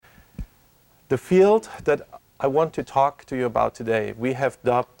The field that I want to talk to you about today, we have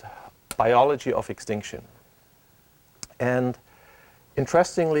dubbed biology of extinction. And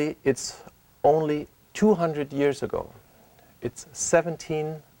interestingly, it's only 200 years ago, it's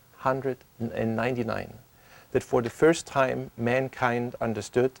 1799, that for the first time mankind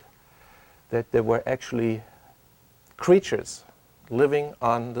understood that there were actually creatures living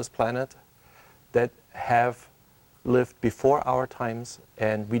on this planet that have lived before our times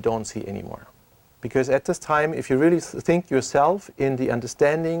and we don't see anymore. Because at this time, if you really think yourself in the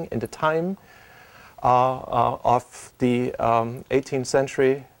understanding, in the time of the 18th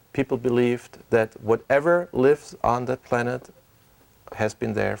century, people believed that whatever lives on that planet has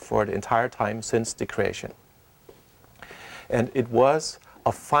been there for the entire time since the creation. And it was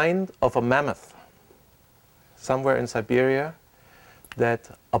a find of a mammoth somewhere in Siberia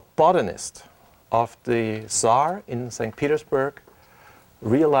that a botanist of the Tsar in St. Petersburg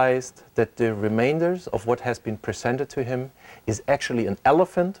realized that the remainders of what has been presented to him is actually an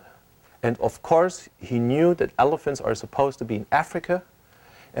elephant. And of course, he knew that elephants are supposed to be in Africa,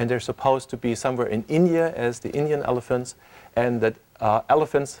 and they're supposed to be somewhere in India as the Indian elephants, and that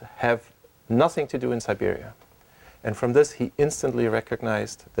elephants have nothing to do in Siberia. And from this, he instantly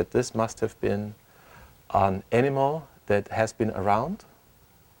recognized that this must have been an animal that has been around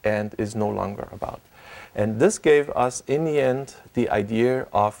and is no longer about. And this gave us, in the end, the idea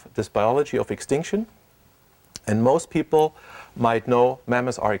of this biology of extinction. And most people might know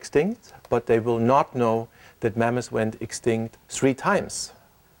mammoths are extinct, but they will not know that mammoths went extinct 3 times.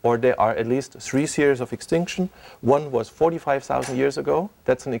 Or there are at least 3 series of extinction. One was 45,000 years ago.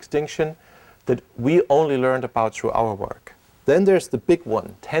 That's an extinction that we only learned about through our work. Then there's the big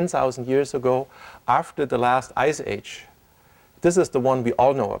one, 10,000 years ago, after the last ice age. This is the one we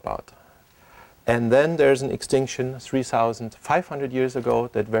all know about. And then there's an extinction 3,500 years ago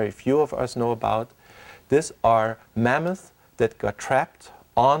that very few of us know about. These are mammoths that got trapped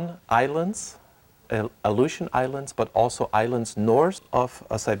on islands, Aleutian Islands, but also islands north of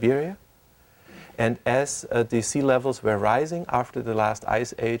Siberia. And as the sea levels were rising after the last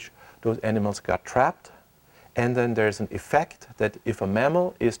ice age, those animals got trapped. And then there's an effect that if a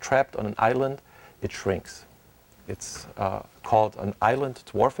mammal is trapped on an island, it shrinks. It's called an island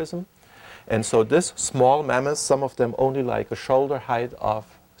dwarfism. And so this small mammoths, some of them only like a shoulder height of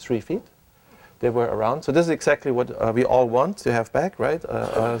 3 feet, they were around. So this is exactly what we all want to have back, right?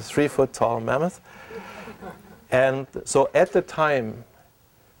 A 3-foot tall mammoth. And so at the time,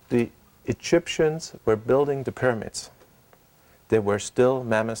 the Egyptians were building the pyramids. There were still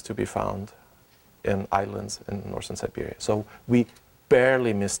mammoths to be found in islands in northern Siberia. So we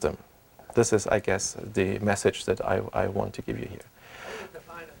barely missed them. This is, I guess, the message that I want to give you here. How do you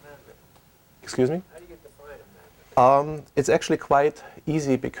define a mammoth? Excuse me? How do you define a mammoth? It's actually quite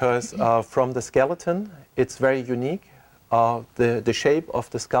easy because from the skeleton, it's very unique. The shape of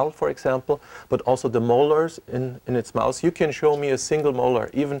the skull, for example, but also the molars in its mouth. You can show me a single molar,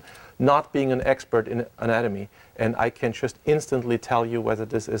 even not being an expert in anatomy, and I can just instantly tell you whether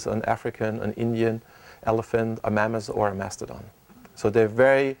this is an African, an Indian elephant, a mammoth, or a mastodon. So they're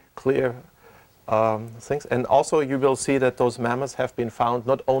very clear things. And also you will see that those mammoths have been found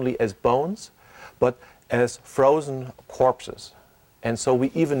not only as bones, but as frozen corpses. And so we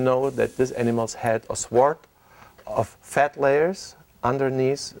even know that these animals had a sword of fat layers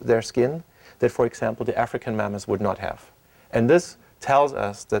underneath their skin that, for example, the African mammoths would not have. And this tells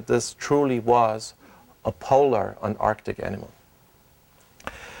us that this truly was a polar, an Arctic animal.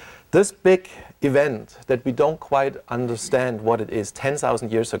 This big event that we don't quite understand what it is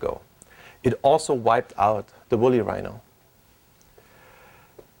 10,000 years ago, it also wiped out the woolly rhino.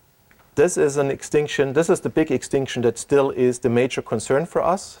 This is an extinction, this is the big extinction that still is the major concern for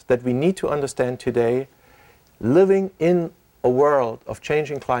us, that we need to understand today. Living in a world of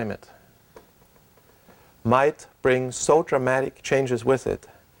changing climate might bring so dramatic changes with it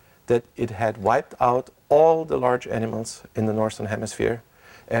that it had wiped out all the large animals in the northern hemisphere.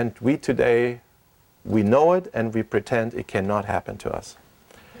 And we today, we know it and we pretend it cannot happen to us.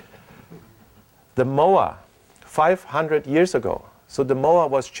 The moa, 500 years ago. So the moa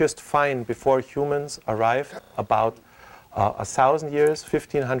was just fine before humans arrived about 1,000 years,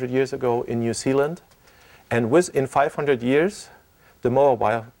 1,500 years ago in New Zealand. And within 500 years, the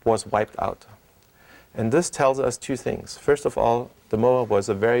moa was wiped out. And this tells us 2 things. First of all, the moa was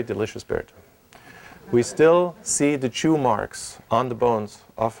a very delicious bird. We still see the chew marks on the bones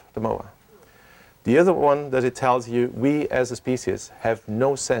of the moa. The other one that it tells you, we as a species have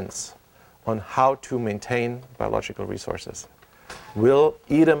no sense on how to maintain biological resources. We'll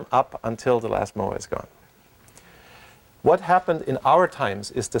eat them up until the last moa is gone. What happened in our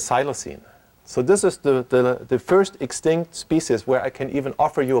times is the Silocene. So this is the first extinct species where I can even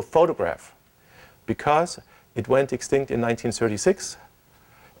offer you a photograph, because it went extinct in 1936.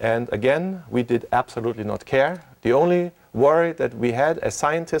 And again, we did absolutely not care. The only worry that we had as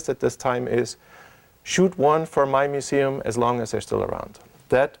scientists at this time is, shoot one for my museum as long as they're still around.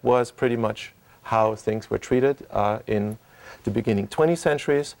 That was pretty much how things were treated in the beginning 20th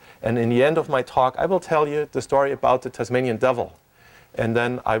centuries. And in the end of my talk, I will tell you the story about the Tasmanian devil. And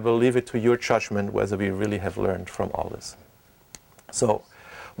then I will leave it to your judgment whether we really have learned from all this. So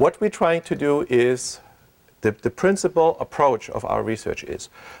what we're trying to do is, the principal approach of our research is,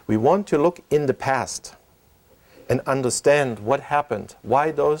 we want to look in the past and understand what happened, why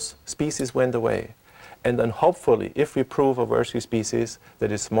those species went away. And then hopefully, if we prove a worthy species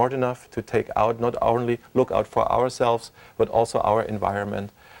that is smart enough to take out, not only look out for ourselves, but also our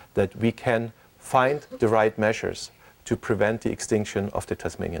environment, that we can find the right measures to prevent the extinction of the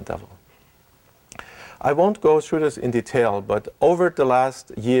Tasmanian devil. I won't go through this in detail, but over the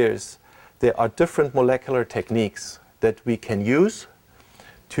last years, there are different molecular techniques that we can use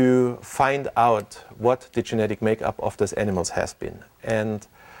to find out what the genetic makeup of these animals has been. And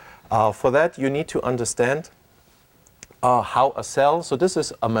for that, you need to understand how a cell, so this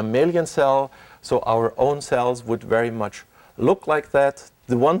is a mammalian cell, so our own cells would very much look like that.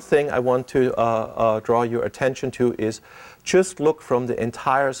 The one thing I want to draw your attention to is just look from the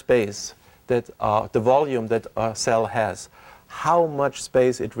entire space, that the volume that a cell has, how much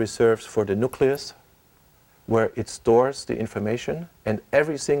space it reserves for the nucleus, where it stores the information. And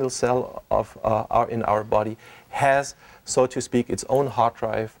every single cell of in our body has, so to speak, its own hard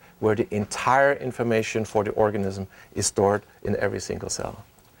drive, where the entire information for the organism is stored in every single cell.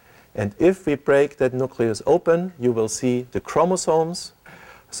 And if we break that nucleus open, you will see the chromosomes.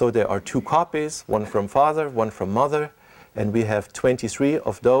 So there are 2 copies, one from father, one from mother, and we have 23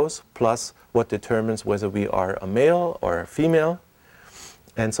 of those, plus what determines whether we are a male or a female.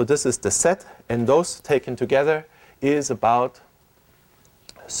 And so this is the set, and those taken together is about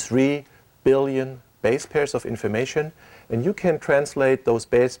 3 billion base pairs of information. And you can translate those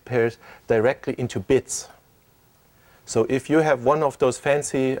base pairs directly into bits. So if you have one of those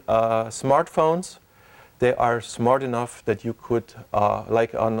fancy smartphones, they are smart enough that you could,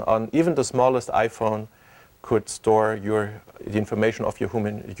 like on even the smallest iPhone, could store the information of your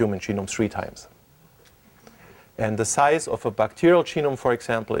human genome 3 times. And the size of a bacterial genome, for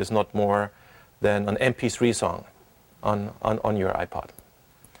example, is not more than an MP3 song on your iPod.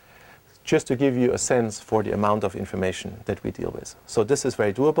 Just to give you a sense for the amount of information that we deal with. So this is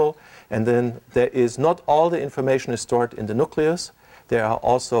very doable. And then there is not all the information is stored in the nucleus. There are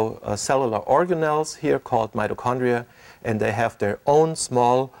also cellular organelles here called mitochondria, and they have their own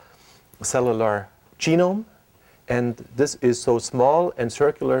small cellular genome. And this is so small and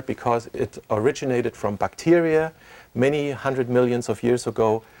circular because it originated from bacteria many 100 millions of years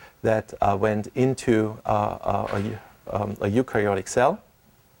ago that went into a eukaryotic cell.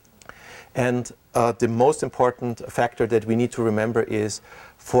 And the most important factor that we need to remember is,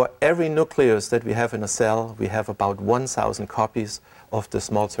 for every nucleus that we have in a cell, we have about 1,000 copies of the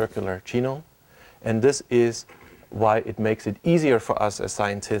small circular genome. And this is why it makes it easier for us as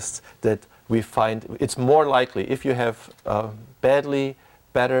scientists that we find it's more likely if you have badly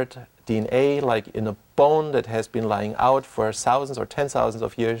battered DNA, like in a bone that has been lying out for thousands or 10,000s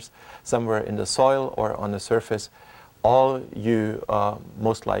of years somewhere in the soil or on the surface, all you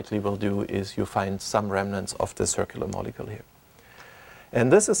most likely will do is you find some remnants of the circular molecule here. And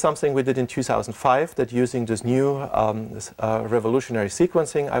this is something we did in 2005, that using this new revolutionary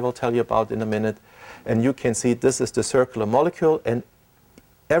sequencing I will tell you about in a minute. And you can see this is the circular molecule, and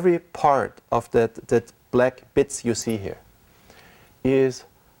every part of that black bits you see here is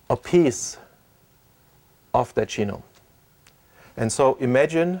a piece of that genome. And so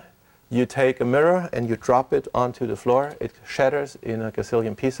imagine you take a mirror and you drop it onto the floor. It shatters in a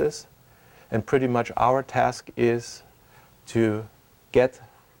gazillion pieces. And pretty much our task is to get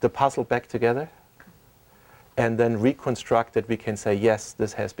the puzzle back together and then reconstruct that we can say, yes,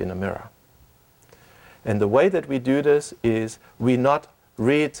 this has been a mirror. And the way that we do this is we not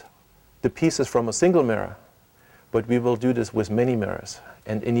read the pieces from a single mirror, but we will do this with many mirrors.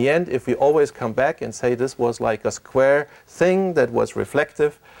 And in the end, if we always come back and say this was like a square thing that was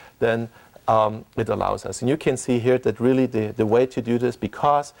reflective, then it allows us. And you can see here that really the way to do this,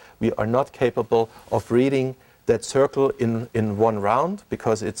 because we are not capable of reading that circle in one round,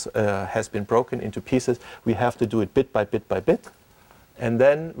 because it has been broken into pieces, we have to do it bit by bit by bit. And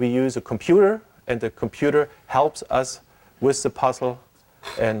then we use a computer, and the computer helps us with the puzzle,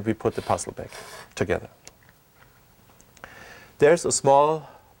 and we put the puzzle back together. There's a small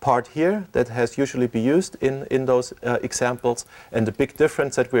part here that has usually been used in those examples. And the big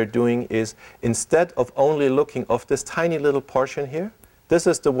difference that we're doing is, instead of only looking of this tiny little portion here, this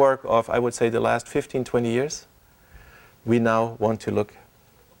is the work of, I would say, the last 15, 20 years. We now want to look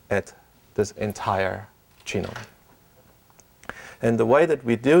at this entire genome. And the way that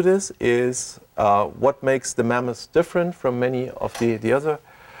we do this is what makes the mammoths different from many of the other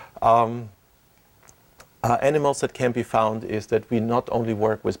animals that can be found is that we not only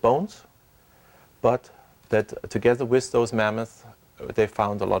work with bones, but that together with those mammoths, they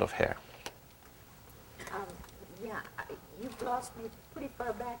found a lot of hair. Yeah, you've lost me pretty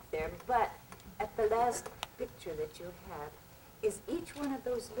far back there, but at the last picture that you have, is each one of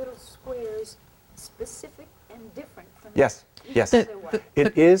those little squares specific and different from Yes, each yes. other one?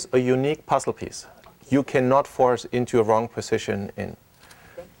 It is a unique puzzle piece. You cannot force into a wrong position in.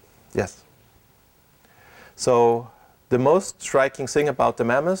 Thank you. Yes. So the most striking thing about the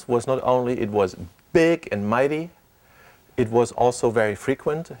mammoth was not only it was big and mighty, it was also very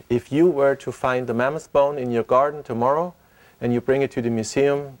frequent. If you were to find the mammoth bone in your garden tomorrow and you bring it to the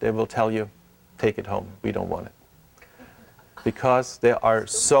museum, they will tell you, take it home, we don't want it. Because there are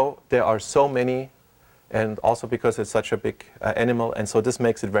so many, and also because it's such a big animal, and so this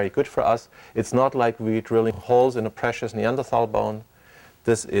makes it very good for us. It's not like we're drilling holes in a precious Neanderthal bone.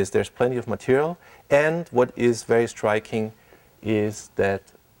 There's plenty of material, and what is very striking is that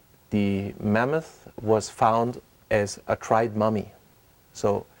the mammoth was found as a dried mummy.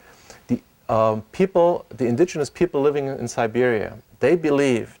 So the indigenous people living in Siberia, they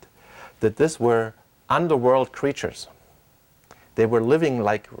believed that these were underworld creatures. They were living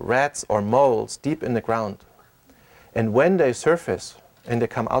like rats or moles deep in the ground. And when they surface, and they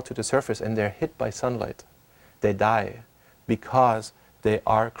come out to the surface and they're hit by sunlight, they die because they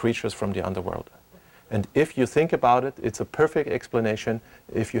are creatures from the underworld. And if you think about it, it's a perfect explanation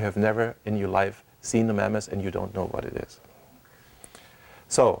if you have never in your life seen a mammoth and you don't know what it is.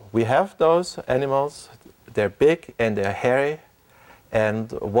 So we have those animals. They're big and they're hairy.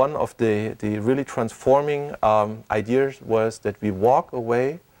 And one of the really transforming ideas was that we walk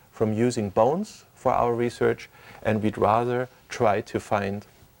away from using bones for our research, and we'd rather try to find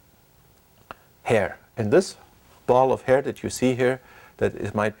hair. And this ball of hair that you see here, that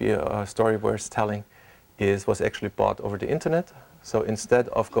it might be a story worth telling, was actually bought over the internet. So instead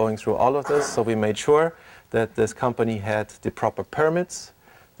of going through all of this, so we made sure that this company had the proper permits,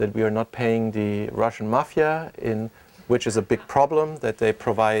 that we are not paying the Russian mafia, which is a big problem, that they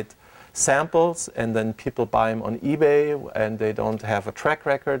provide samples and then people buy them on eBay and they don't have a track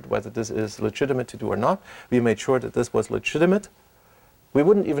record whether this is legitimate to do or not. We made sure that this was legitimate. We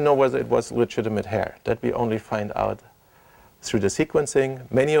wouldn't even know whether it was legitimate hair. That we only find out through the sequencing.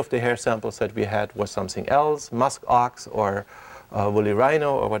 Many of the hair samples that we had was something else, musk ox or woolly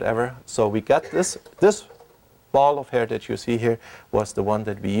rhino or whatever. So we got this ball of hair that you see here was the one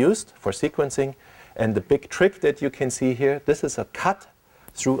that we used for sequencing. And the big trick that you can see here, this is a cut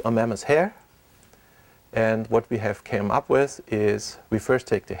through a mammoth's hair. And what we have came up with is we first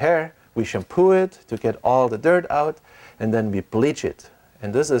take the hair, we shampoo it to get all the dirt out, and then we bleach it.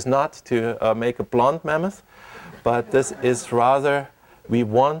 And this is not to make a blonde mammoth, but this is rather, we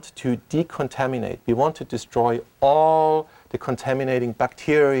want to decontaminate. We want to destroy all the contaminating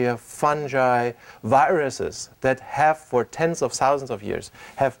bacteria, fungi, viruses that have for tens of thousands of years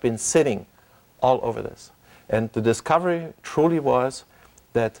have been sitting all over this. And the discovery truly was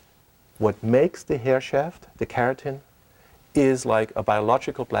that what makes the hair shaft, the keratin, is like a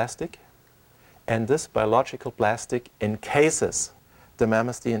biological plastic. And this biological plastic encases the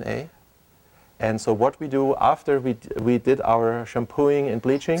mammoth DNA. And so what we do after we did our shampooing and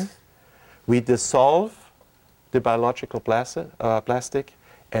bleaching, we dissolve the biological plastic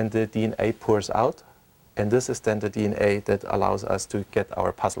and the DNA pours out. And this is then the DNA that allows us to get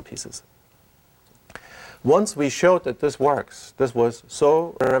our puzzle pieces. Once we showed that this works, this was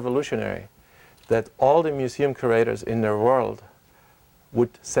so revolutionary that all the museum curators in the world would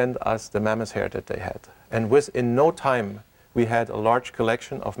send us the mammoth hair that they had. And within no time, we had a large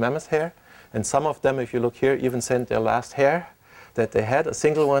collection of mammoth hair. And some of them, if you look here, even sent their last hair that they had, a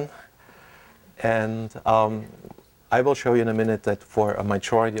single one. And I will show you in a minute that for a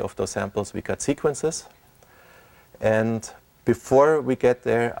majority of those samples, we got sequences. And before we get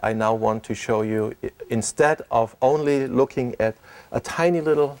there, I now want to show you, instead of only looking at a tiny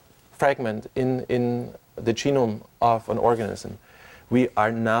little fragment in the genome of an organism, we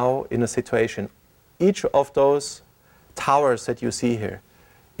are now in a situation, each of those towers that you see here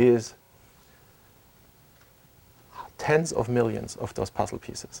is tens of millions of those puzzle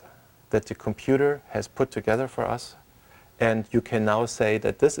pieces that the computer has put together for us. And you can now say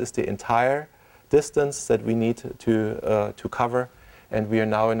that this is the entire distance that we need to cover. And we are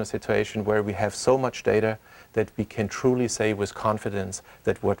now in a situation where we have so much data that we can truly say with confidence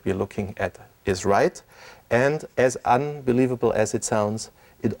that what we're looking at is right. And as unbelievable as it sounds,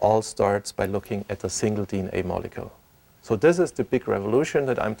 it all starts by looking at a single DNA molecule. So this is the big revolution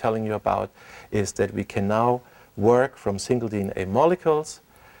that I'm telling you about, is that we can now work from single DNA molecules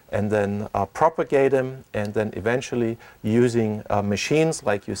and then propagate them, and then eventually using machines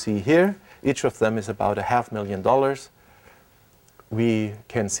like you see here. Each of them is about $500,000. We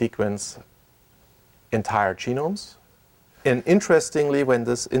can sequence entire genomes. And interestingly, when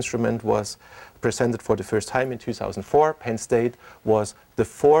this instrument was presented for the first time in 2004, Penn State was the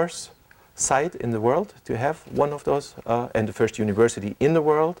fourth site in the world to have one of those, and the first university in the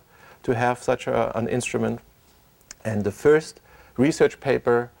world to have such an instrument. And the first research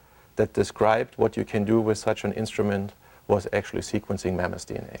paper that described what you can do with such an instrument was actually sequencing mammoth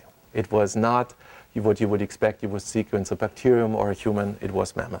DNA. It was not what you would expect. You would sequence a bacterium or a human. It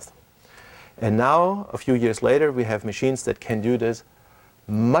was mammoth. And now, a few years later, we have machines that can do this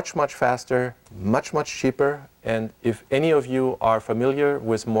much, much faster, much, much cheaper. And if any of you are familiar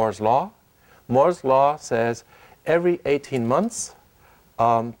with Moore's Law says every 18 months,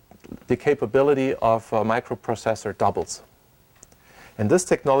 the capability of a microprocessor doubles. And this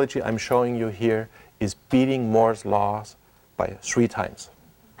technology I'm showing you here is beating Moore's laws by 3 times.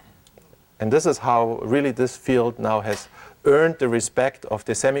 And this is how really this field now has earned the respect of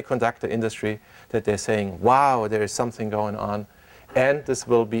the semiconductor industry, that they're saying, wow, there is something going on. And this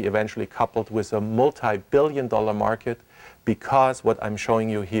will be eventually coupled with a multi-billion-dollar market, because what I'm showing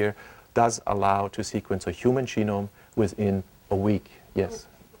you here does allow to sequence a human genome within a week. Yes?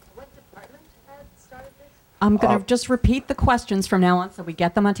 What department had started this? I'm going to just repeat the questions from now on so we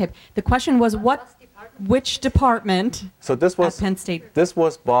get them on tape. The question was, which department So this was at Penn State? This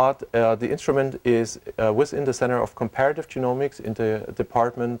was bought. The instrument is within the Center of Comparative Genomics in the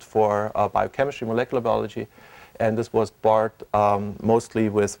Department for Biochemistry, Molecular Biology, and this was bought mostly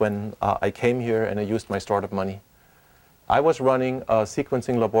with when I came here and I used my startup money. I was running a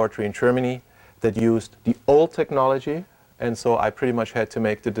sequencing laboratory in Germany that used the old technology, and so I pretty much had to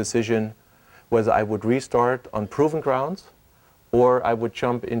make the decision whether I would restart on proven grounds or I would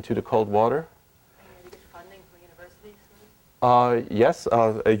jump into the cold water. Yes,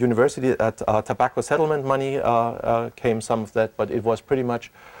 a university at tobacco settlement money came some of that, but it was pretty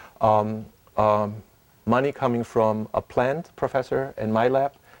much money coming from a plant professor in my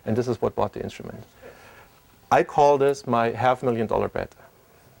lab, and this is what bought the instrument. I call this my $500,000 bet,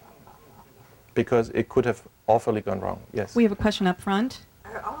 because it could have awfully gone wrong. Yes? We have a question up front.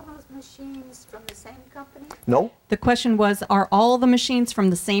 Are all those machines from the same company? No? The question was, are all the machines from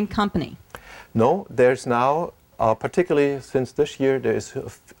the same company? No, there's now, particularly since this year, there is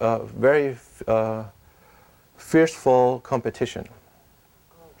very fierceful competition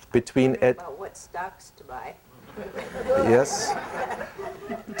between About what stocks to buy. Yes.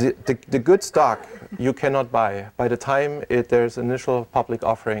 The good stock you cannot buy. By the time there's initial public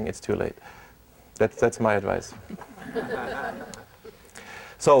offering, it's too late. That's my advice.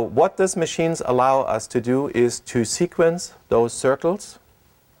 So what these machines allow us to do is to sequence those circles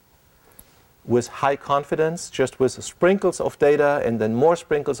with high confidence, just with sprinkles of data and then more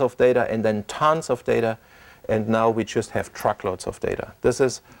sprinkles of data and then tons of data, and now we just have truckloads of data. This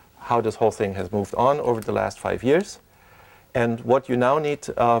is how this whole thing has moved on over the last 5 years. And what you now need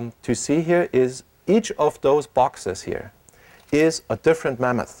to see here is each of those boxes here is a different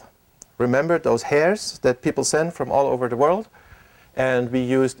mammoth. Remember those hairs that people send from all over the world? And we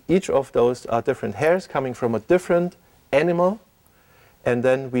used each of those different hairs coming from a different animal, and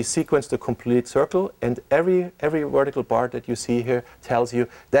then we sequenced the complete circle, and every vertical bar that you see here tells you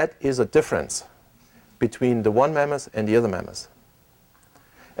that is a difference between the one mammoth and the other mammoth.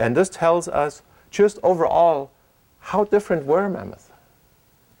 And this tells us just overall how different were mammoths.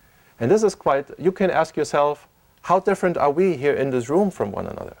 And this is quite, you can ask yourself, how different are we here in this room from one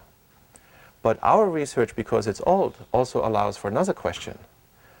another? But our research, because it's old, also allows for another question.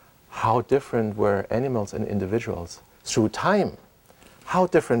 How different were animals and individuals through time? How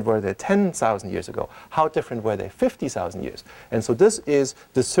different were they 10,000 years ago? How different were they 50,000 years? And so this is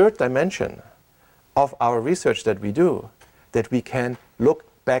the third dimension of our research that we do, that we can look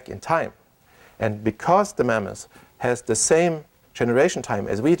back in time. And because the mammoth has the same generation time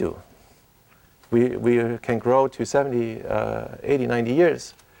as we do, we can grow to 70, 80, 90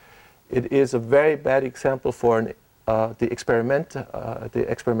 years. It is a very bad example for the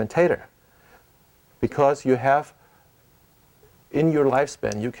experimentator, because you have, in your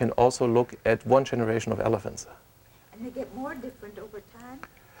lifespan, you can also look at one generation of elephants. And And they get more different over time?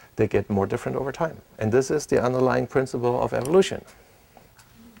 They get more different over time. And this is the underlying principle of evolution.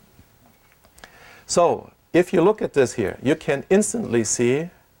 So, if you look at this here, you can instantly see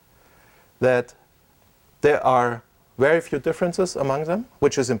that there are very few differences among them,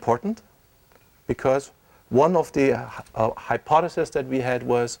 which is important, because one of the hypotheses that we had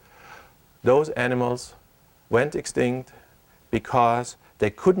was those animals went extinct because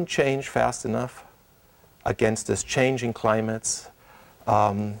they couldn't change fast enough against this changing climates,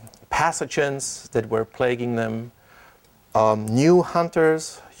 pathogens that were plaguing them, new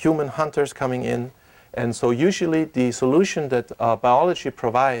hunters, human hunters coming in. And so usually the solution that biology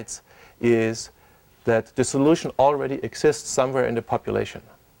provides is that the solution already exists somewhere in the population.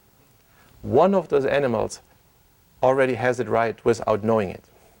 One of those animals already has it right without knowing it.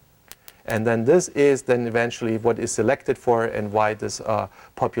 And then this is then eventually what is selected for and why this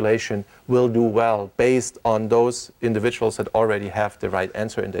population will do well based on those individuals that already have the right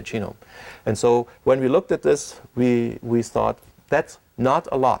answer in their genome. And so when we looked at this, we thought that's not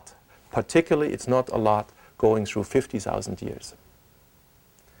a lot. Particularly, it's not a lot going through 50,000 years.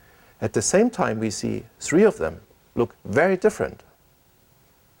 At the same time, we see 3 of them look very different.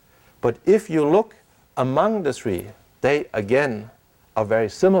 But if you look among the 3, they again are very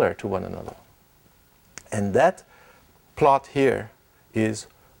similar to one another. And that plot here is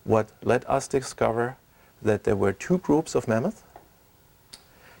what let us discover that there were 2 groups of mammoth.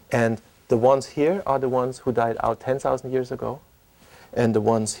 And the ones here are the ones who died out 10,000 years ago. And the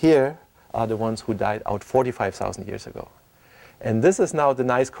ones here are the ones who died out 45,000 years ago. And this is now the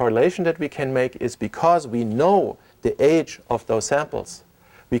nice correlation that we can make, is because we know the age of those samples,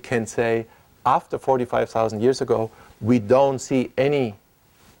 we can say after 45,000 years ago, we don't see any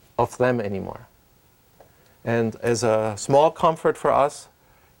of them anymore. And as a small comfort for us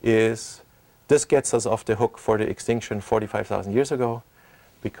is this gets us off the hook for the extinction 45,000 years ago,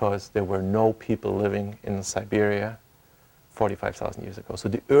 because there were no people living in Siberia 45,000 years ago. So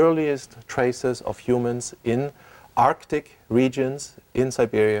the earliest traces of humans in Arctic regions in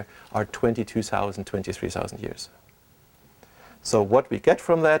Siberia are 22,000, 23,000 years. So what we get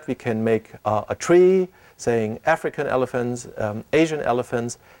from that, we can make a tree saying African elephants, Asian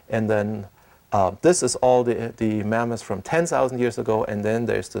elephants, and then this is all the mammoths from 10,000 years ago, and then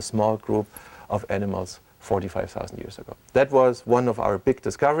there's the small group of animals 45,000 years ago. That was one of our big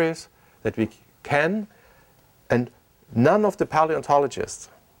discoveries, that we can, and none of the paleontologists,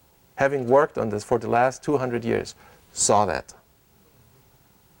 having worked on this for the last 200 years, saw that.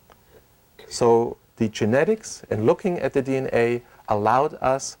 So the genetics and looking at the DNA allowed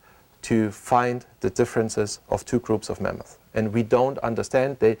us to find the differences of 2 groups of mammoths. And we don't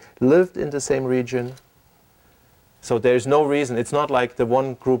understand. They lived in the same region. So there's no reason. It's not like the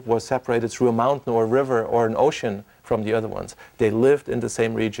one group was separated through a mountain or a river or an ocean from the other ones. They lived in the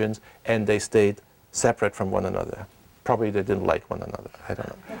same regions and they stayed separate from one another. Probably they didn't like one another. I don't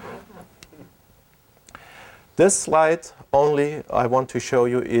know. This slide only I want to show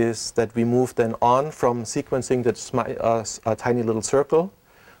you is that we moved then on from sequencing a tiny little circle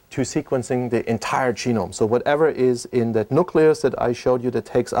to sequencing the entire genome. So whatever is in that nucleus that I showed you that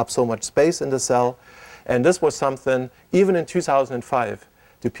takes up so much space in the cell. And this was something, even in 2005,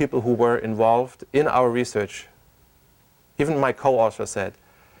 the people who were involved in our research, even my co-author said,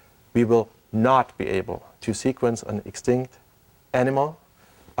 we will not be able to sequence an extinct animal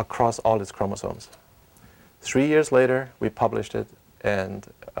across all its chromosomes. 3 years later, we published it, and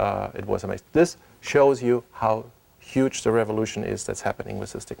it was amazing. This shows you how huge the revolution is that's happening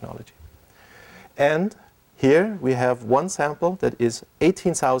with this technology. And here we have one sample that is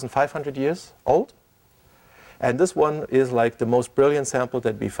 18,500 years old. And this one is like the most brilliant sample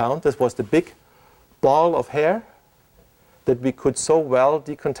that we found. This was the big ball of hair that we could so well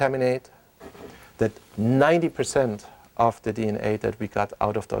decontaminate that 90% of the DNA that we got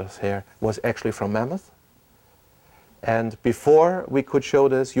out of those hair was actually from mammoth. And before we could show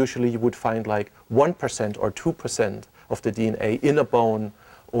this, usually you would find like 1% or 2% of the DNA in a bone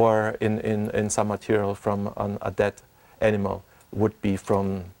or in some material from a dead animal would be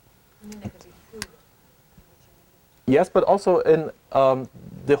from... Yes, but also in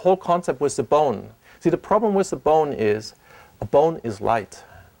the whole concept with the bone. See, the problem with the bone is a bone is light.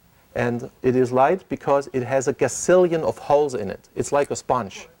 And it is light because it has a gazillion of holes in it. It's like a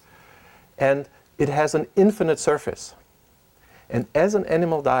sponge. And it has an infinite surface. And as an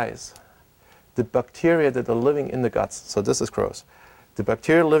animal dies, the bacteria that are living in the guts, so this is gross, the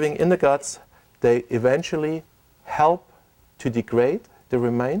bacteria living in the guts, they eventually help to degrade the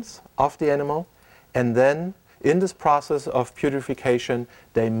remains of the animal. And then in this process of putrefaction,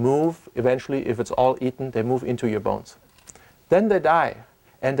 they move eventually, if it's all eaten, they move into your bones. Then they die,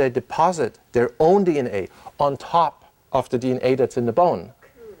 and they deposit their own DNA on top of the DNA that's in the bone.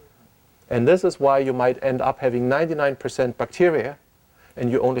 And this is why you might end up having 99% bacteria,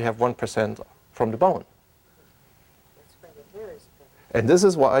 and you only have 1% from the bone. That's why the hair is better. And this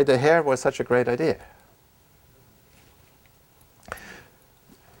is why the hair was such a great idea.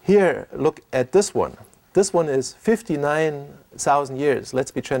 Here, look at this one. This one is 59,000 years.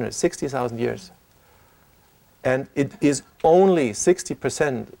 Let's be generous, 60,000 years. And it is only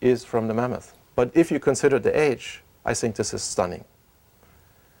 60% is from the mammoth. But if you consider the age, I think this is stunning.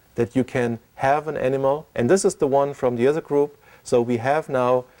 That you can have an animal, and this is the one from the other group. So we have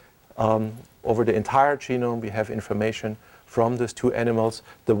now, over the entire genome, we have information from these two animals.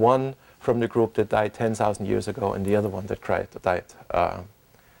 The one from the group that died 10,000 years ago, and the other one that died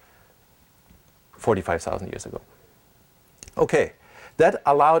 45,000 years ago. Okay, that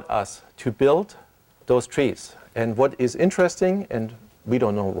allowed us to build those trees. And what is interesting, and we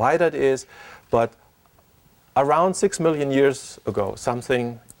don't know why that is, but around 6 million years ago,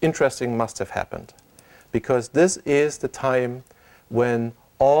 something interesting must have happened. Because this is the time when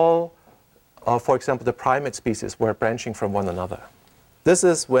all, for example, the primate species were branching from one another. This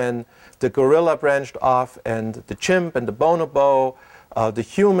is when the gorilla branched off, and the chimp and the bonobo, the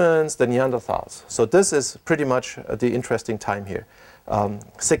humans, the Neanderthals. So this is pretty much the interesting time here,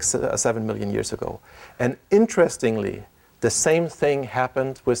 7 million years ago. And interestingly, the same thing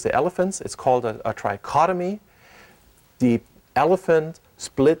happened with the elephants. It's called a trichotomy. The elephant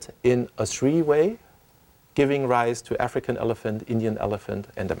split in a three-way, giving rise to African elephant, Indian elephant,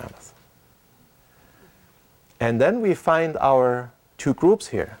 and the mammoth. And then we find our two groups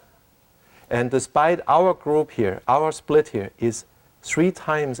here. And despite our group here, our split here is 3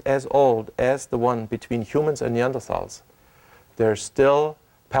 times as old as the one between humans and Neanderthals, there are still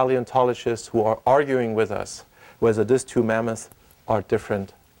paleontologists who are arguing with us whether these two mammoths are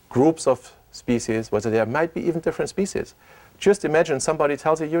different groups of species, whether there might be even different species. Just imagine somebody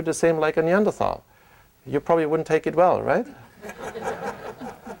tells you you're the same like a Neanderthal. You probably wouldn't take it well, right?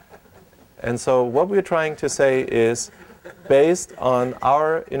 And so what we're trying to say is, based on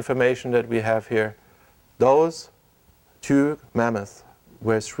our information that we have here, those two mammoths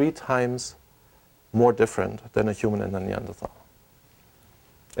were 3 times more different than a human and a Neanderthal.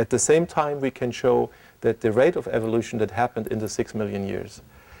 At the same time, we can show that the rate of evolution that happened in the 6 million years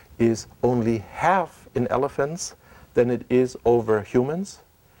is only half in elephants than it is over humans,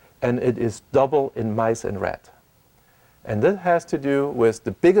 and it is double in mice and rat. And that has to do with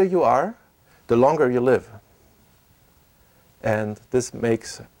the bigger you are, the longer you live. And this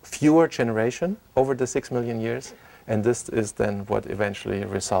makes fewer generations over the 6 million years, and this is then what eventually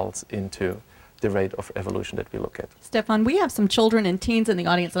results into the rate of evolution that we look at. Stephan, we have some children and teens in the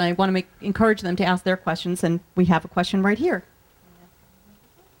audience, and I want to encourage them to ask their questions, and we have a question right here.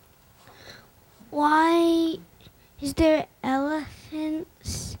 Why is there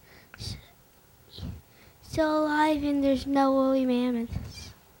elephants still alive and there's no woolly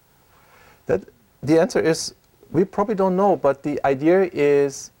mammoths? The answer is, we probably don't know, but the idea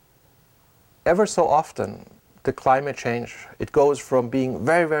is ever so often the climate change. It goes from being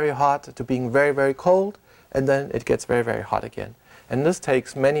very, very hot to being very, very cold, and then it gets very, very hot again. And this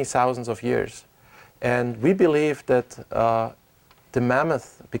takes many thousands of years. And we believe that the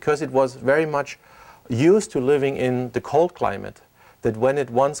mammoth, because it was very much used to living in the cold climate, that when it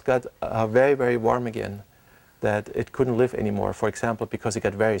once got very, very warm again, that it couldn't live anymore, for example, because it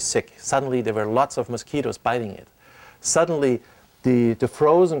got very sick. Suddenly there were lots of mosquitoes biting it. Suddenly the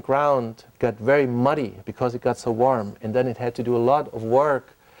frozen ground got very muddy because it got so warm, and then it had to do a lot of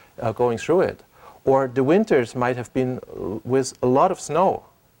work going through it. Or the winters might have been with a lot of snow,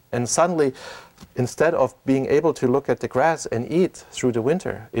 and suddenly, instead of being able to look at the grass and eat through the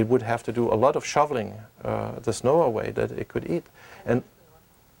winter, it would have to do a lot of shoveling the snow away that it could eat. And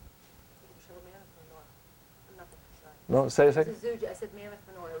no, say a second. I said mammoth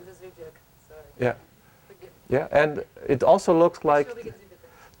manure. It was a zoo joke. Sorry. Yeah. Yeah, and it also looks like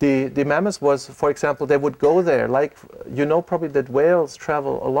the mammoths was, for example, they would go there, like, you know probably that whales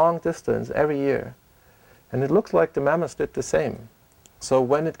travel a long distance every year. And it looks like the mammoths did the same. So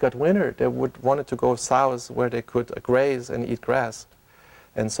when it got winter, they would wanted to go south where they could graze and eat grass.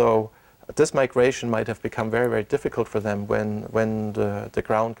 And so this migration might have become very, very difficult for them when the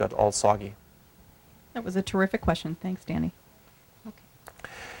ground got all soggy. That was a terrific question. Thanks, Danny. Okay.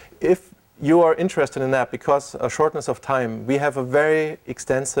 If you are interested in that, because of shortness of time, we have a very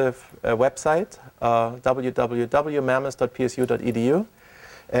extensive website, www.mammoths.psu.edu.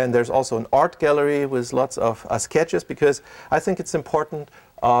 And there's also an art gallery with lots of sketches, because I think it's important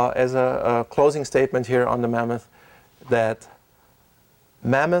as a closing statement here on the mammoth that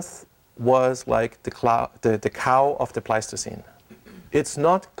mammoth was like the cow of the Pleistocene. It's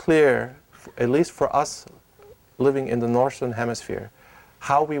not clear, at least for us living in the northern hemisphere,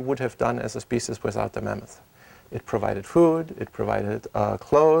 how we would have done as a species without the mammoth. It provided food, it provided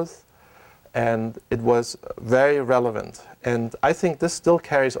clothes, and it was very relevant. And I think this still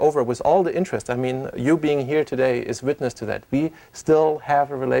carries over with all the interest. I mean, you being here today is witness to that. We still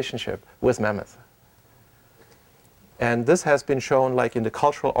have a relationship with mammoth. And this has been shown like in the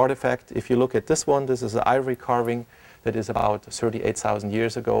cultural artifact. If you look at this one, this is an ivory carving that is about 38,000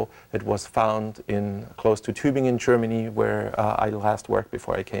 years ago. It was found in close to Tübingen, Germany, where I last worked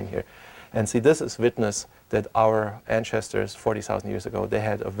before I came here. And see, this is witness that our ancestors 40,000 years ago, they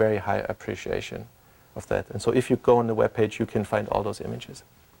had a very high appreciation of that. And so if you go on the webpage, you can find all those images.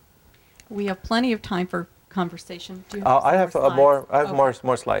 We have plenty of time for conversation. Do you have I have some more. slides? I have Okay.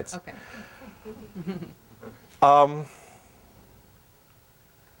 more slides. Okay.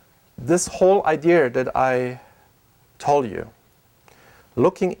 This whole idea that I told you,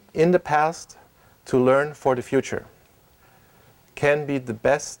 looking in the past to learn for the future, can be the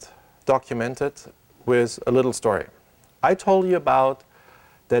best documented with a little story. I told you about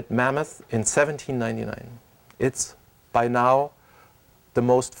that mammoth in 1799. It's by now the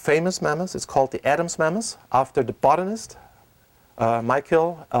most famous mammoth. It's called the Adams mammoth after the botanist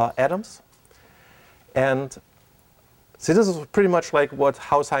Michael Adams. And see, this is pretty much like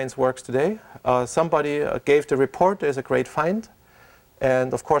how science works today. Somebody gave the report, there's a great find.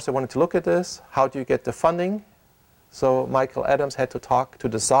 And of course, I wanted to look at this. How do you get the funding? So Michael Adams had to talk to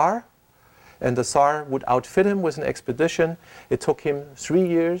the Tsar. And the Tsar would outfit him with an expedition. It took him 3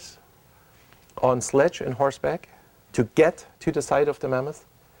 years on sledge and horseback to get to the site of the mammoth.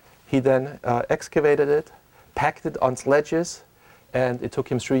 He then excavated it, packed it on sledges, and it took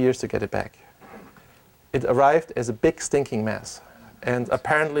him 3 years to get it back. It arrived as a big stinking mess. And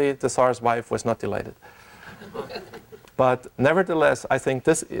apparently the Tsar's wife was not delighted. But nevertheless, I think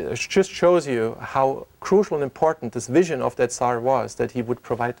this just shows you how crucial and important this vision of that Tsar was, that he would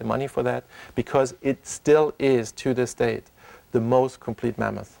provide the money for that, because it still is, to this date, the most complete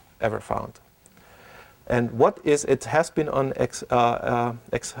mammoth ever found. And what is, it has been on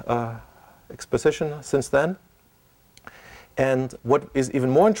exposition since then. And what is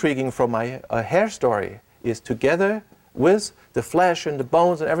even more intriguing from my hair story is, together with the flesh and the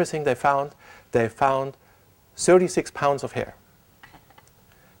bones and everything they found 36 pounds of hair.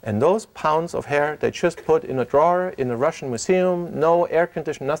 And those pounds of hair they just put in a drawer in a Russian museum, no air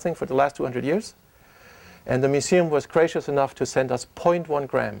conditioning, nothing for the last 200 years. And the museum was gracious enough to send us 0.1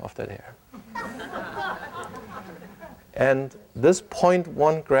 gram of that hair. And this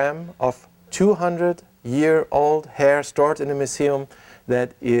 0.1 gram of 200-year-old hair stored in a museum,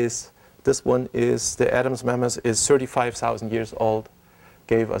 that is, this one is, the Adams mammoth is 35,000 years old,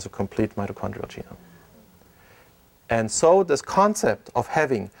 gave us a complete mitochondrial genome. And so this concept of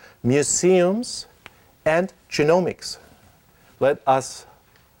having museums and genomics, let us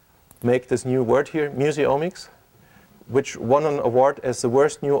make this new word here, museomics, which won an award as the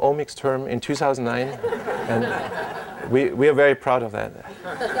worst new omics term in 2009. And we are very proud of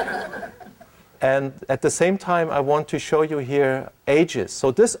that. And at the same time, I want to show you here ages. So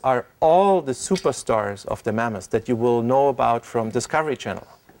these are all the superstars of the mammoths that you will know about from Discovery Channel.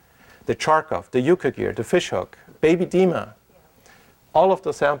 The Charkov, the Yukagir, the fishhook, baby Dima. All of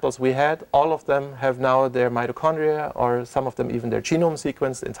the samples we had, all of them have now their mitochondria, or some of them even their genome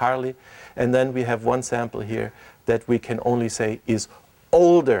sequenced entirely. And then we have one sample here that we can only say is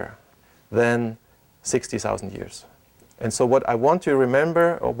older than 60,000 years. And so what I want to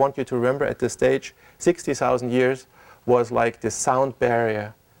remember, or want you to remember at this stage, 60,000 years was like the sound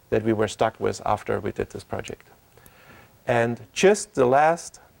barrier that we were stuck with after we did this project. And just the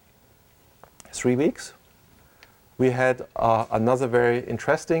last 3 weeks, we had another very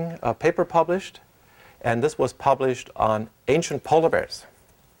interesting paper published, and this was published on ancient polar bears.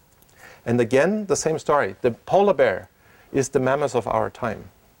 And again, the same story. The polar bear is the mammoth of our time.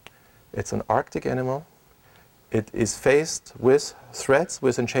 It's an Arctic animal. It is faced with threats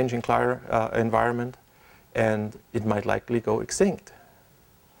with a changing environment, and it might likely go extinct.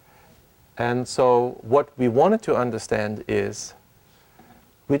 And so what we wanted to understand is,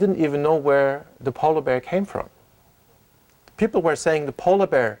 we didn't even know where the polar bear came from. People were saying the polar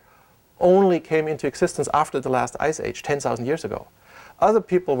bear only came into existence after the last ice age, 10,000 years ago. Other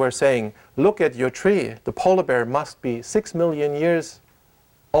people were saying, look at your tree, the polar bear must be 6 million years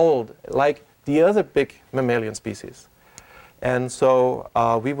old, like the other big mammalian species. And so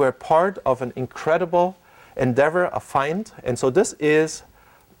we were part of an incredible endeavor, a find. And so this is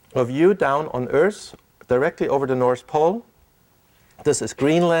a view down on Earth, directly over the North Pole. This is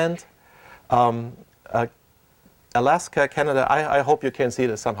Greenland, Alaska, Canada. I hope you can see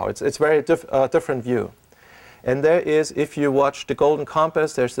this somehow. It's very different view. And there is, if you watch the Golden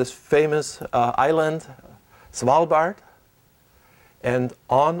Compass, there's this famous island, Svalbard. And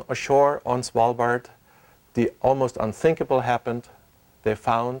on a shore on Svalbard, the almost unthinkable happened. They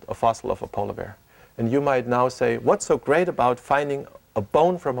found a fossil of a polar bear. And you might now say, what's so great about finding a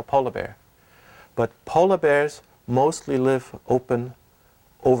bone from a polar bear? But polar bears mostly live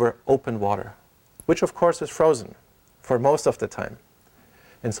over open water, which of course is frozen for most of the time.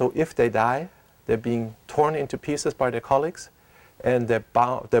 And so if they die, they're being torn into pieces by their colleagues, and their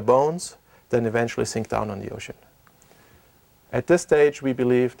bones then eventually sink down on the ocean. At this stage, we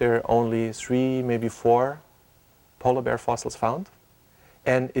believe there are only 3, maybe 4 polar bear fossils found.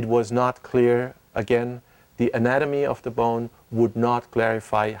 And it was not clear, again, the anatomy of the bone would not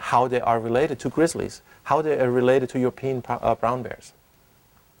clarify how they are related to grizzlies, how they are related to European brown bears.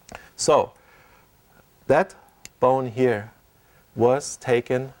 So that bone here was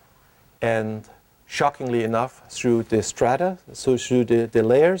taken, and shockingly enough, through the strata, so through the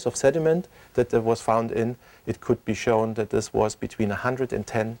layers of sediment that was found in, it could be shown that this was between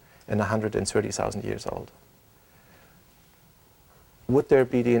 110 and 130,000 years old. Would there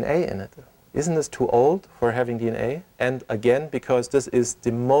be DNA in it? Isn't this too old for having DNA? And again, because this is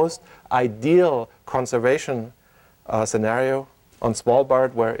the most ideal conservation scenario on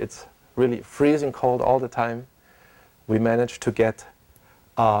Svalbard, where it's really freezing cold all the time, we managed to get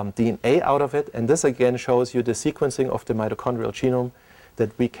DNA out of it. And this again shows you the sequencing of the mitochondrial genome,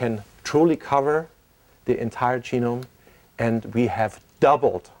 that we can truly cover the entire genome, and we have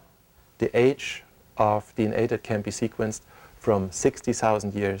doubled the age of DNA that can be sequenced from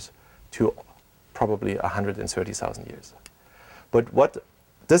 60,000 years to probably 130,000 years. But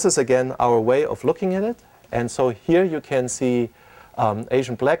this is again our way of looking at it. And so here you can see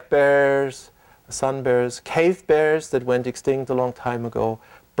Asian black bears, sun bears, cave bears that went extinct a long time ago,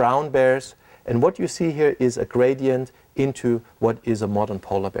 brown bears. And what you see here is a gradient into what is a modern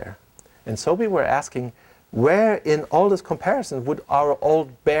polar bear. And so we were asking, where in all this comparison would our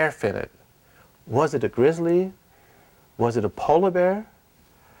old bear fit it? Was it a grizzly? Was it a polar bear?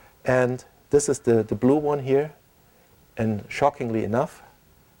 And this is the blue one here. And shockingly enough,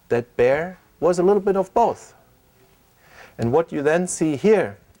 that bear was a little bit of both. And what you then see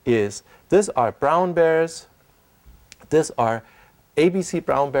here is, these are brown bears. These are ABC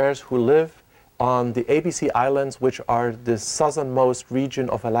brown bears who live on the ABC Islands, which are the southernmost region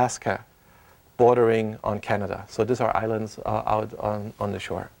of Alaska, bordering on Canada. So these are islands out on the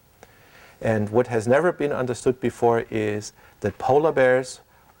shore. And what has never been understood before is that polar bears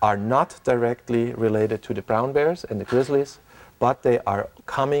are not directly related to the brown bears and the grizzlies, but they are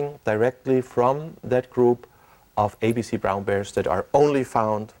coming directly from that group of ABC brown bears that are only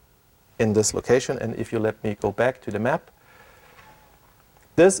found in this location. And if you let me go back to the map,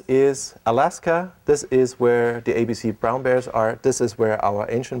 this is Alaska. This is where the ABC brown bears are. This is where our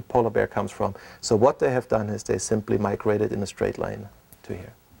ancient polar bear comes from. So what they have done is they simply migrated in a straight line to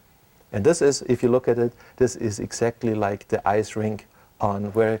here. And this is, if you look at it, this is exactly like the ice rink on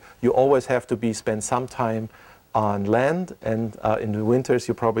where you always have to spend some time on land, and in the winters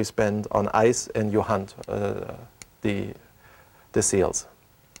you probably spend on ice and you hunt the seals.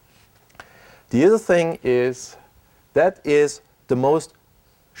 The other thing is, that is the most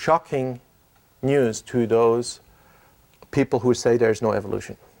shocking news to those people who say there is no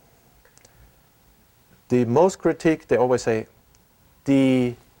evolution. The most critique, they always say,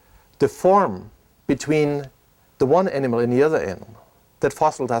 the form between the one animal and the other animal, that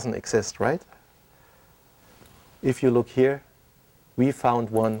fossil doesn't exist, right? If you look here, we found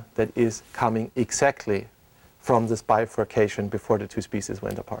one that is coming exactly from this bifurcation before the two species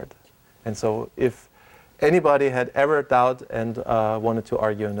went apart. And so if anybody had ever doubt and wanted to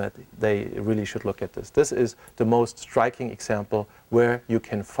argue on that, they really should look at this. This is the most striking example where you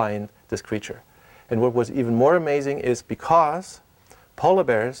can find this creature. And what was even more amazing is, because polar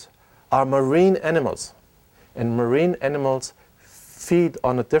bears are marine animals, and marine animals feed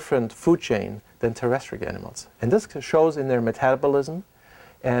on a different food chain than terrestrial animals. And this shows in their metabolism.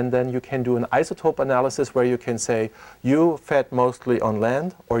 And then you can do an isotope analysis where you can say, you fed mostly on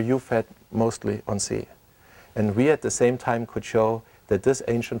land or you fed mostly on sea. And we at the same time could show that this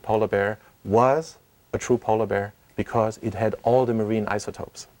ancient polar bear was a true polar bear because it had all the marine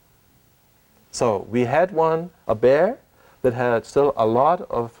isotopes. So we had a bear that had still a lot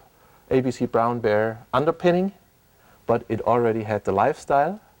of ABC brown bear underpinning, but it already had the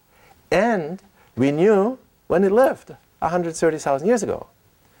lifestyle, and we knew when it lived 130,000 years ago.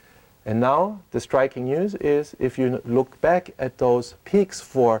 And now the striking news is, if you look back at those peaks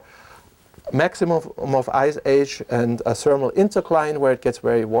for maximum of ice age and a thermal intercline where it gets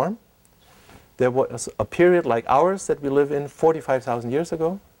very warm, there was a period like ours that we live in 45,000 years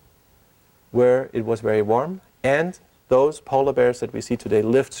ago where it was very warm, and those polar bears that we see today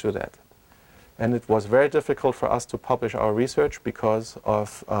lived through that. And it was very difficult for us to publish our research because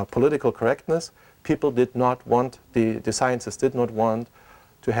of political correctness. People did not want, the scientists did not want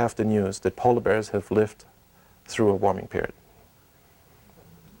to have the news that polar bears have lived through a warming period.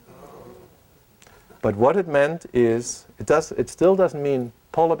 But what it meant is, it still doesn't mean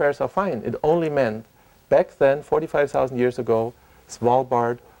polar bears are fine. It only meant back then, 45,000 years ago,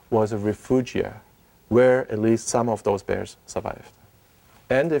 Svalbard was a refugia where at least some of those bears survived.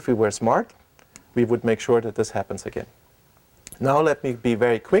 And if we were smart, we would make sure that this happens again. Now let me be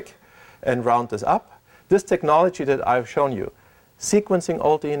very quick and round this up. This technology that I've shown you, sequencing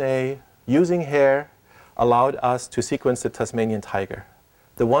old DNA, using hair, allowed us to sequence the Tasmanian tiger,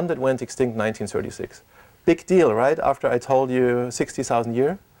 the one that went extinct in 1936. Big deal, right? After I told you 60,000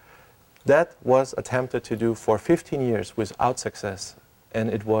 years. That was attempted to do for 15 years without success. And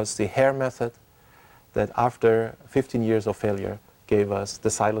it was the hair method that after 15 years of failure gave us the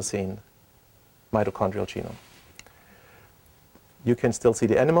silacine mitochondrial genome. You can still see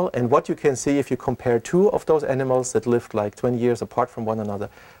the animal, and what you can see if you compare two of those animals that lived like 20 years apart from one another,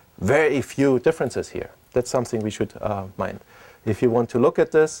 very few differences here. That's something we should mind. If you want to look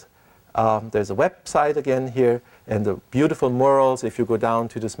at this, there's a website again here, and the beautiful murals. If you go down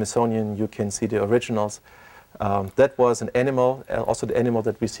to the Smithsonian, you can see the originals. That was an animal, also the animal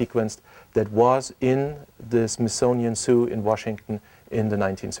that we sequenced, that was in the Smithsonian Zoo in Washington in the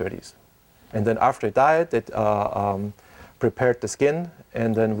 1930s. And then after it died, it prepared the skin,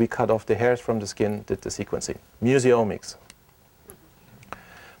 and then we cut off the hairs from the skin, did the sequencing. Museomics.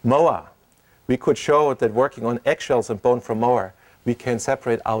 Moa. We could show that working on eggshells and bone from moa, we can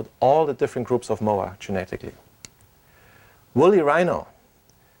separate out all the different groups of moa genetically. Woolly rhino.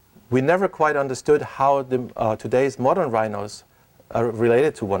 We never quite understood how today's modern rhinos are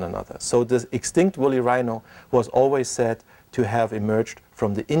related to one another. So this extinct woolly rhino was always said to have emerged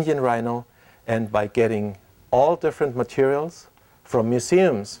from the Indian rhino, and by getting all different materials from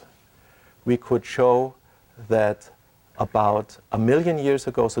museums, we could show that about 1 million years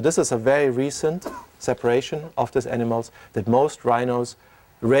ago, so this is a very recent separation of these animals, that most rhinos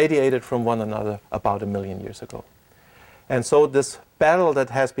radiated from one another about 1 million years ago. And so this battle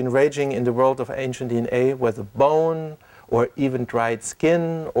that has been raging in the world of ancient DNA, whether bone or even dried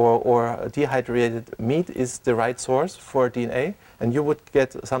skin or dehydrated meat is the right source for DNA, and you would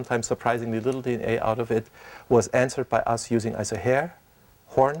get sometimes surprisingly little DNA out of it, was answered by us using either hair,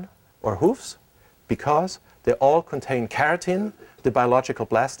 horn, or hooves, because they all contain keratin, the biological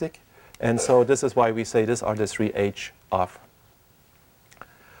plastic, and so this is why we say these are the 3 H of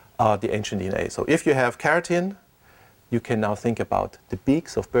the ancient DNA. So if you have keratin, you can now think about the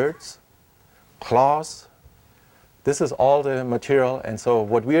beaks of birds, claws. This is all the material, and so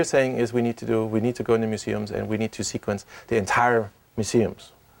what we are saying is we need to go into museums and we need to sequence the entire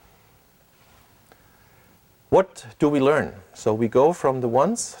museums. What do we learn? So we go from the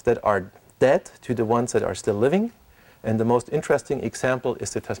ones that are dead to the ones that are still living, and the most interesting example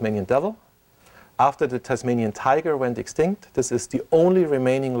is the Tasmanian devil. After the Tasmanian tiger went extinct, this is the only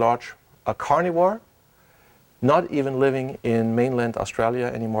remaining large carnivore, not even living in mainland Australia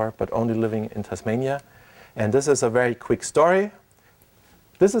anymore, but only living in Tasmania. And this is a very quick story.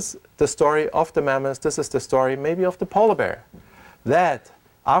 This is the story of the mammoths. This is the story maybe of the polar bear. That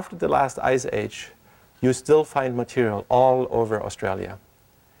after the last ice age, you still find material all over Australia.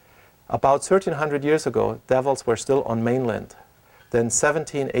 About 1300 years ago, devils were still on mainland. Then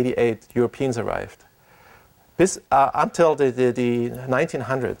 1788, Europeans arrived. Until the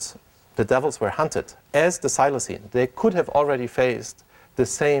 1900s, the devils were hunted as the silacine. They could have already faced the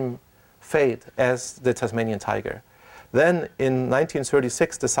same fate as the Tasmanian tiger. Then in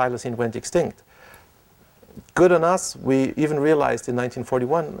 1936, the silacine went extinct. Good on us, we even realized in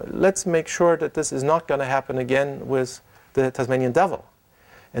 1941, let's make sure that this is not going to happen again with the Tasmanian devil.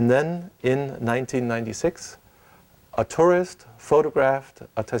 And then in 1996, a tourist photographed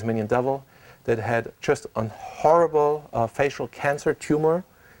a Tasmanian devil that had just a horrible facial cancer tumor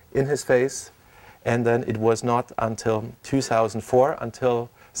in his face. And then it was not until 2004 until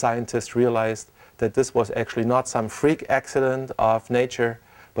scientists realized that this was actually not some freak accident of nature,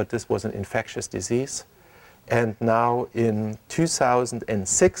 but this was an infectious disease. And now in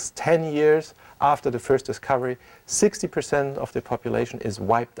 2006, 10 years after the first discovery, 60% of the population is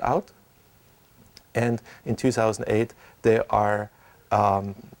wiped out. And in 2008, they are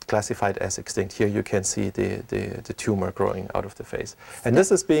classified as extinct. Here you can see the tumor growing out of the face. And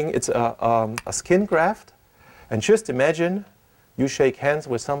this is it's a skin graft. And just imagine you shake hands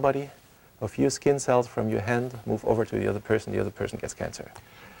with somebody, a few skin cells from your hand move over to the other person gets cancer.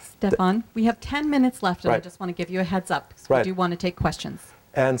 Stephan, we have 10 minutes left, and I Right. just want to give you a heads up, because Right. we do want to take questions.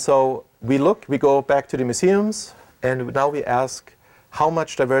 And so we go back to the museums, and now we ask how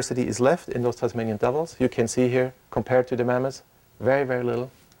much diversity is left in those Tasmanian devils. You can see here, compared to the mammoths, very, very little.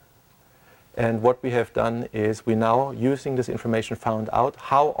 And what we have done is we now, using this information, found out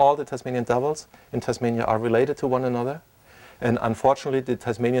how all the Tasmanian devils in Tasmania are related to one another. And unfortunately, the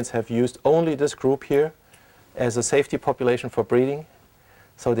Tasmanians have used only this group here as a safety population for breeding.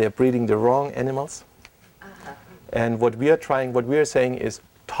 So they are breeding the wrong animals. And what we are saying is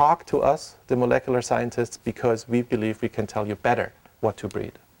talk to us, the molecular scientists, because we believe we can tell you better what to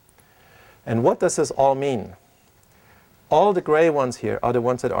breed. And what does this all mean? All the gray ones here are the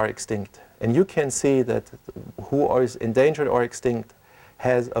ones that are extinct. And you can see that who is endangered or extinct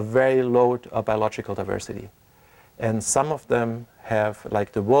has a very low biological diversity. And some of them have,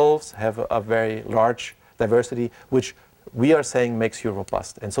 like the wolves, have a very large diversity, which we are saying makes you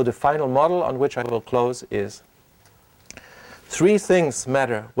robust. And so the final model on which I will close is 3 things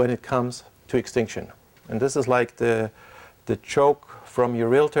matter when it comes to extinction. And this is like the joke from your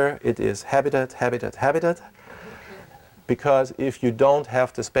realtor. It is habitat, habitat, habitat. Because if you don't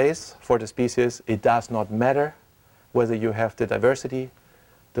have the space for the species, it does not matter whether you have the diversity.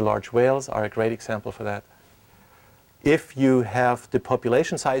 The large whales are a great example for that. If you have the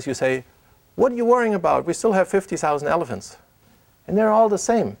population size, you say, what are you worrying about? We still have 50,000 elephants. And they're all the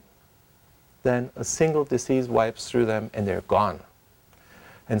same. Then a single disease wipes through them and they're gone.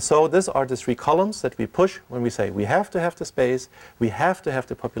 And so these are the 3 columns that we push when we say we have to have the space, we have to have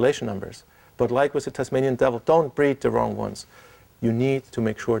the population numbers. But like with the Tasmanian devil, don't breed the wrong ones. You need to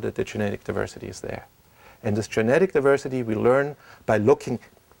make sure that the genetic diversity is there. And this genetic diversity we learn by looking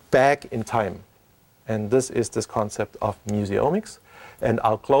back in time. And this is this concept of museomics. And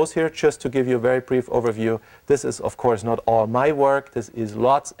I'll close here just to give you a very brief overview. This is, of course, not all my work. This is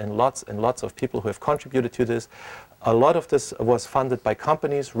lots and lots and lots of people who have contributed to this. A lot of this was funded by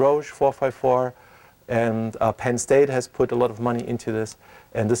companies, Roche, 454, and Penn State has put a lot of money into this.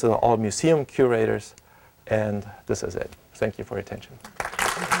 And this are all museum curators. And this is it. Thank you for your attention.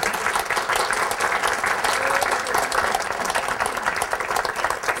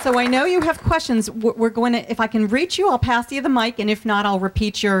 So I know you have questions. We're going to, if I can reach you, I'll pass you the mic, and if not, I'll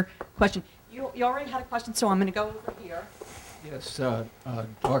repeat your question. You already had a question, so I'm going to go over here. Yes,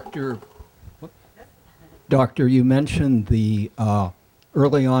 Doctor, you mentioned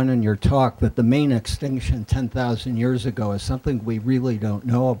early on in your talk that the main extinction 10,000 years ago is something we really don't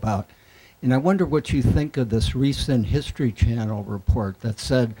know about. And I wonder what you think of this recent History Channel report that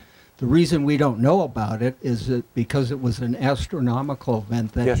said the reason we don't know about it is that because it was an astronomical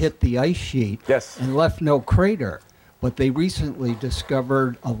event that Yes. hit the ice sheet Yes. and left no crater. But they recently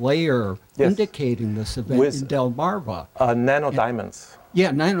discovered a layer Yes. indicating this event With in Delmarva. Nanodiamonds.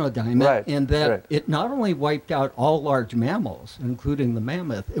 Yeah, nanodiamond, Right, and that right. it not only wiped out all large mammals, including the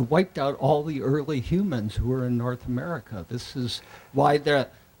mammoth, it wiped out all the early humans who were in North America. This is why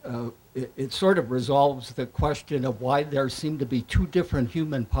it sort of resolves the question of why there seem to be 2 different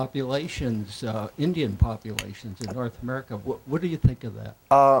human populations, Indian populations in North America. What do you think of that?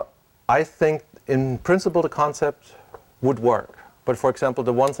 I think, in principle, the concept would work. But for example,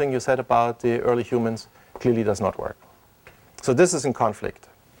 the one thing you said about the early humans clearly does not work. So this is in conflict.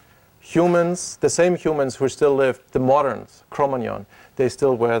 Humans, the same humans who still lived, the moderns, Cro-Magnon, they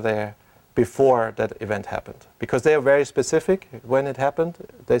still were there before that event happened. Because they are very specific when it happened.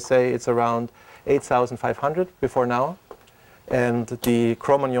 They say it's around 8,500 before now. And the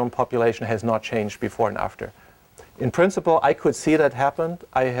Cro-Magnon population has not changed before and after. In principle, I could see that happen.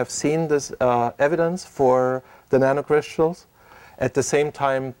 I have seen this evidence for the nanocrystals. At the same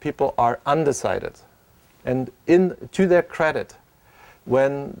time, people are undecided. And to their credit,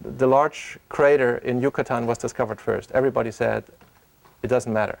 when the large crater in Yucatan was discovered first, everybody said, it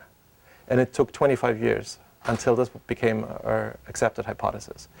doesn't matter. And it took 25 years until this became our accepted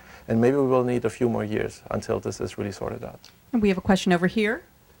hypothesis. And maybe we will need a few more years until this is really sorted out. And we have a question over here.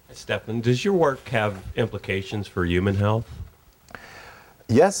 Stephan, does your work have implications for human health?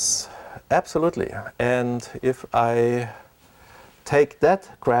 Yes, absolutely. And if I take that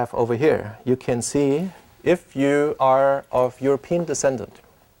graph over here, you can see if you are of European descent,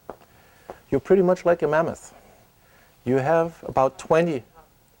 you're pretty much like a mammoth. You have about 20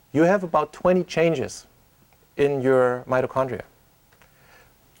 you have about 20 changes in your mitochondria,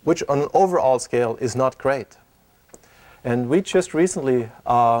 which on an overall scale is not great. And we just recently,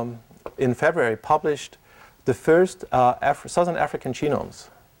 in February, published the first Southern African genomes.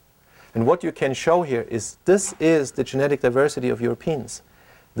 And what you can show here is this is the genetic diversity of Europeans.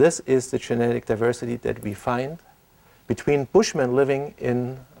 This is the genetic diversity that we find between Bushmen living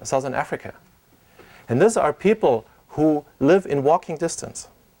in Southern Africa. And these are people who live in walking distance.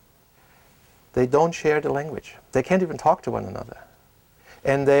 They don't share the language. They can't even talk to one another.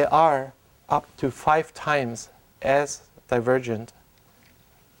 And they are up to 5 times as divergent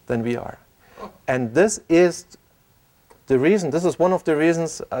than we are. And this is the reason, this is one of the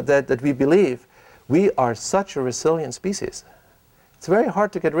reasons that we believe we are such a resilient species. It's very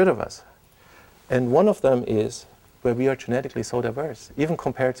hard to get rid of us. And one of them is where we are genetically so diverse, even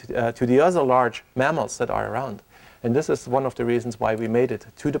compared to the other large mammals that are around. And this is one of the reasons why we made it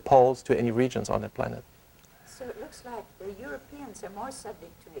to the poles, to any regions on the planet. So it looks like the Europeans are more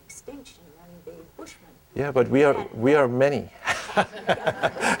subject to extinction than the Bushmen. Yeah, but we are many.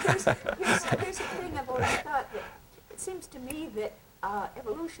 Here's the thing I've always thought, that it seems to me that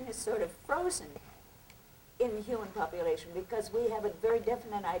evolution is sort of frozen in the human population because we have a very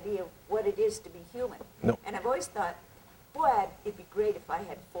definite idea of what it is to be human. No. And I've always thought, boy, it'd be great if I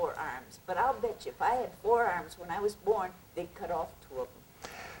had 4 arms. But I'll bet you if I had 4 arms when I was born, they'd cut off 2 of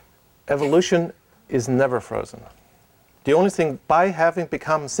them. Evolution is never frozen. The only thing, by having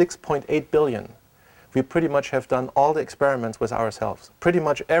become 6.8 billion, we pretty much have done all the experiments with ourselves. Pretty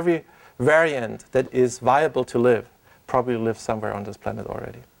much every variant that is viable to live probably lives somewhere on this planet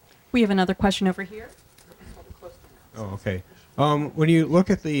already. We have another question over here. Oh, okay. When you look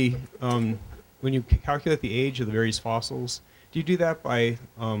at the, when you calculate the age of the various fossils, do you do that by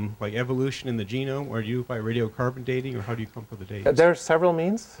like evolution in the genome, or do you do it by radiocarbon dating, or how do you come up with the dates? There are several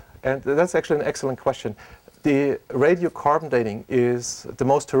means, and that's actually an excellent question. The radiocarbon dating is the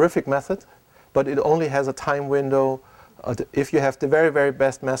most terrific method, but it only has a time window. If you have the very, very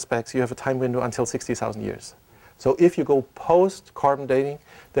best mass specs, you have a time window until 60,000 years. So if you go post-carbon dating,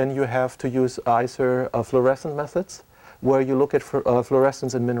 then you have to use either fluorescent methods, where you look at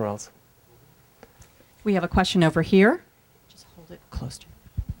fluorescence in minerals. We have a question over here. Just hold it close to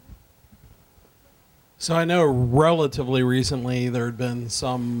you. So I know relatively recently there had been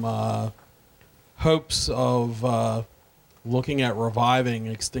some hopes of looking at reviving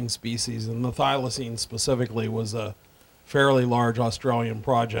extinct species, and the thylacine specifically was a fairly large Australian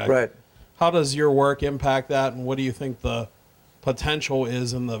project. Right. How does your work impact that, and what do you think the potential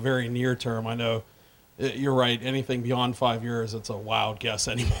is in the very near term? I know you're right, anything beyond 5 years, it's a wild guess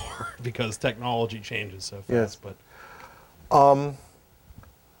anymore because technology changes so fast. Yes. But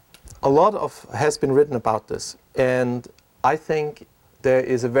a lot has been written about this, and I think there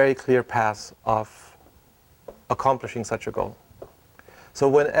is a very clear path of accomplishing such a goal. So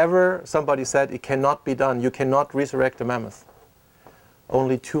whenever somebody said it cannot be done, you cannot resurrect a mammoth,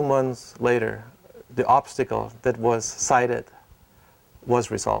 only 2 months later, the obstacle that was cited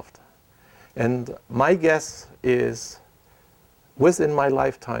was resolved. And my guess is, within my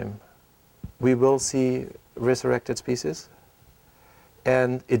lifetime, we will see resurrected species.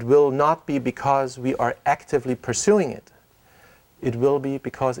 And it will not be because we are actively pursuing it. It will be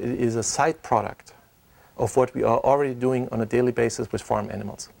because it is a side product of what we are already doing on a daily basis with farm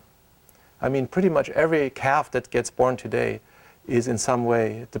animals. I mean, pretty much every calf that gets born today is in some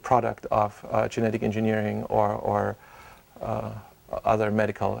way the product of genetic engineering or other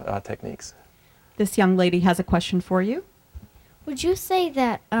medical techniques. This young lady has a question for you. Would you say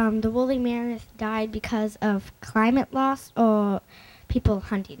that the woolly mammoth died because of climate loss or people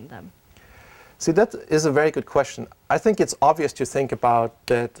hunting them? See, that is a very good question. I think it's obvious to think about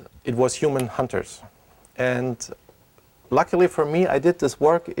that it was human hunters. And luckily for me, I did this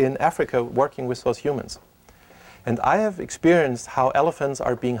work in Africa working with those humans. And I have experienced how elephants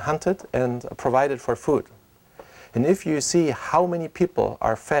are being hunted and provided for food. And if you see how many people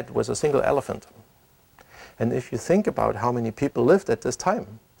are fed with a single elephant, and if you think about how many people lived at this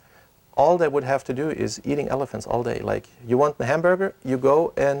time, all they would have to do is eating elephants all day. Like, you want a hamburger, you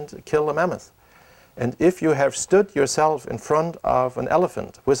go and kill a mammoth. And if you have stood yourself in front of an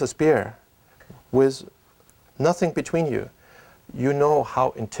elephant with a spear, with nothing between you, you know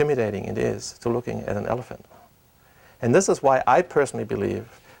how intimidating it is to looking at an elephant. And this is why I personally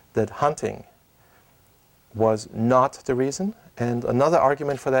believe that hunting was not the reason. And another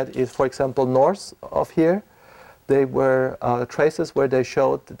argument for that is, for example, north of here, there were traces where they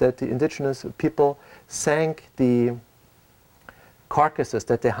showed that the indigenous people sank the carcasses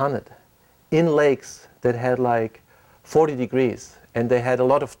that they hunted in lakes that had like 40 degrees. and they had a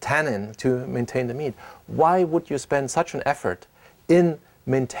lot of tannin to maintain the meat. Why would you spend such an effort in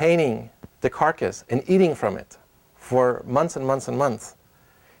maintaining the carcass and eating from it for months and months and months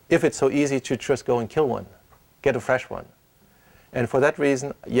if it's so easy to just go and kill one, get a fresh one? And for that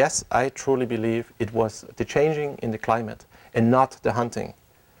reason, yes, I truly believe it was the changing in the climate and not the hunting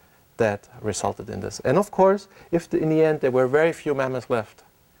that resulted in this. And of course, if in the end there were very few mammoths left,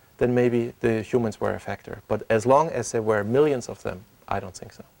 then maybe the humans were a factor. But as long as there were millions of them, I don't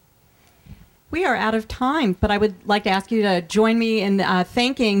think so. We are out of time, but I would like to ask you to join me in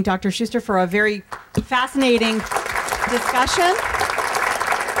thanking Dr. Schuster for a very fascinating discussion,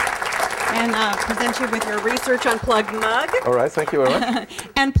 and present you with your Research Unplugged mug. All right, thank you very much.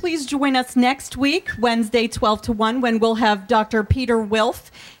 And please join us next week, Wednesday, 12 to 1, when we'll have Dr. Peter Wilf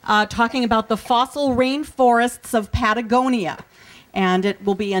talking about the fossil rainforests of Patagonia. And it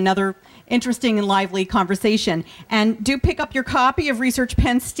will be another interesting and lively conversation. And do pick up your copy of Research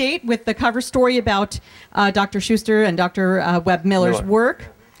Penn State with the cover story about Dr. Schuster and Dr. Webb Miller's work.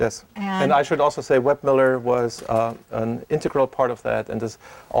 Yes, and I should also say Webb Miller was an integral part of that, and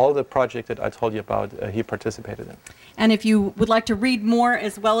all the project that I told you about, he participated in. And if you would like to read more,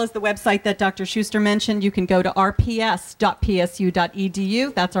 as well as the website that Dr. Schuster mentioned, you can go to rps.psu.edu.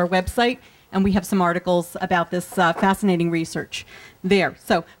 That's our website, and we have some articles about this fascinating research there.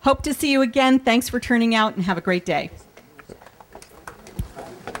 So hope to see you again. Thanks for turning out, and have a great day.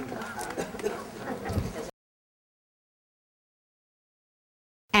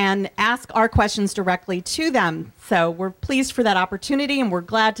 And ask our questions directly to them. So we're pleased for that opportunity, and we're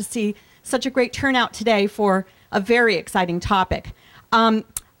glad to see such a great turnout today for a very exciting topic.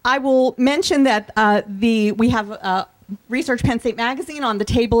 I will mention that we have Research Penn State Magazine on the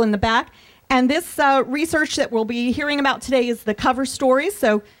table in the back, and this research that we'll be hearing about today is the cover story.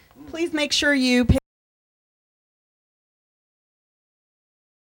 So please make sure you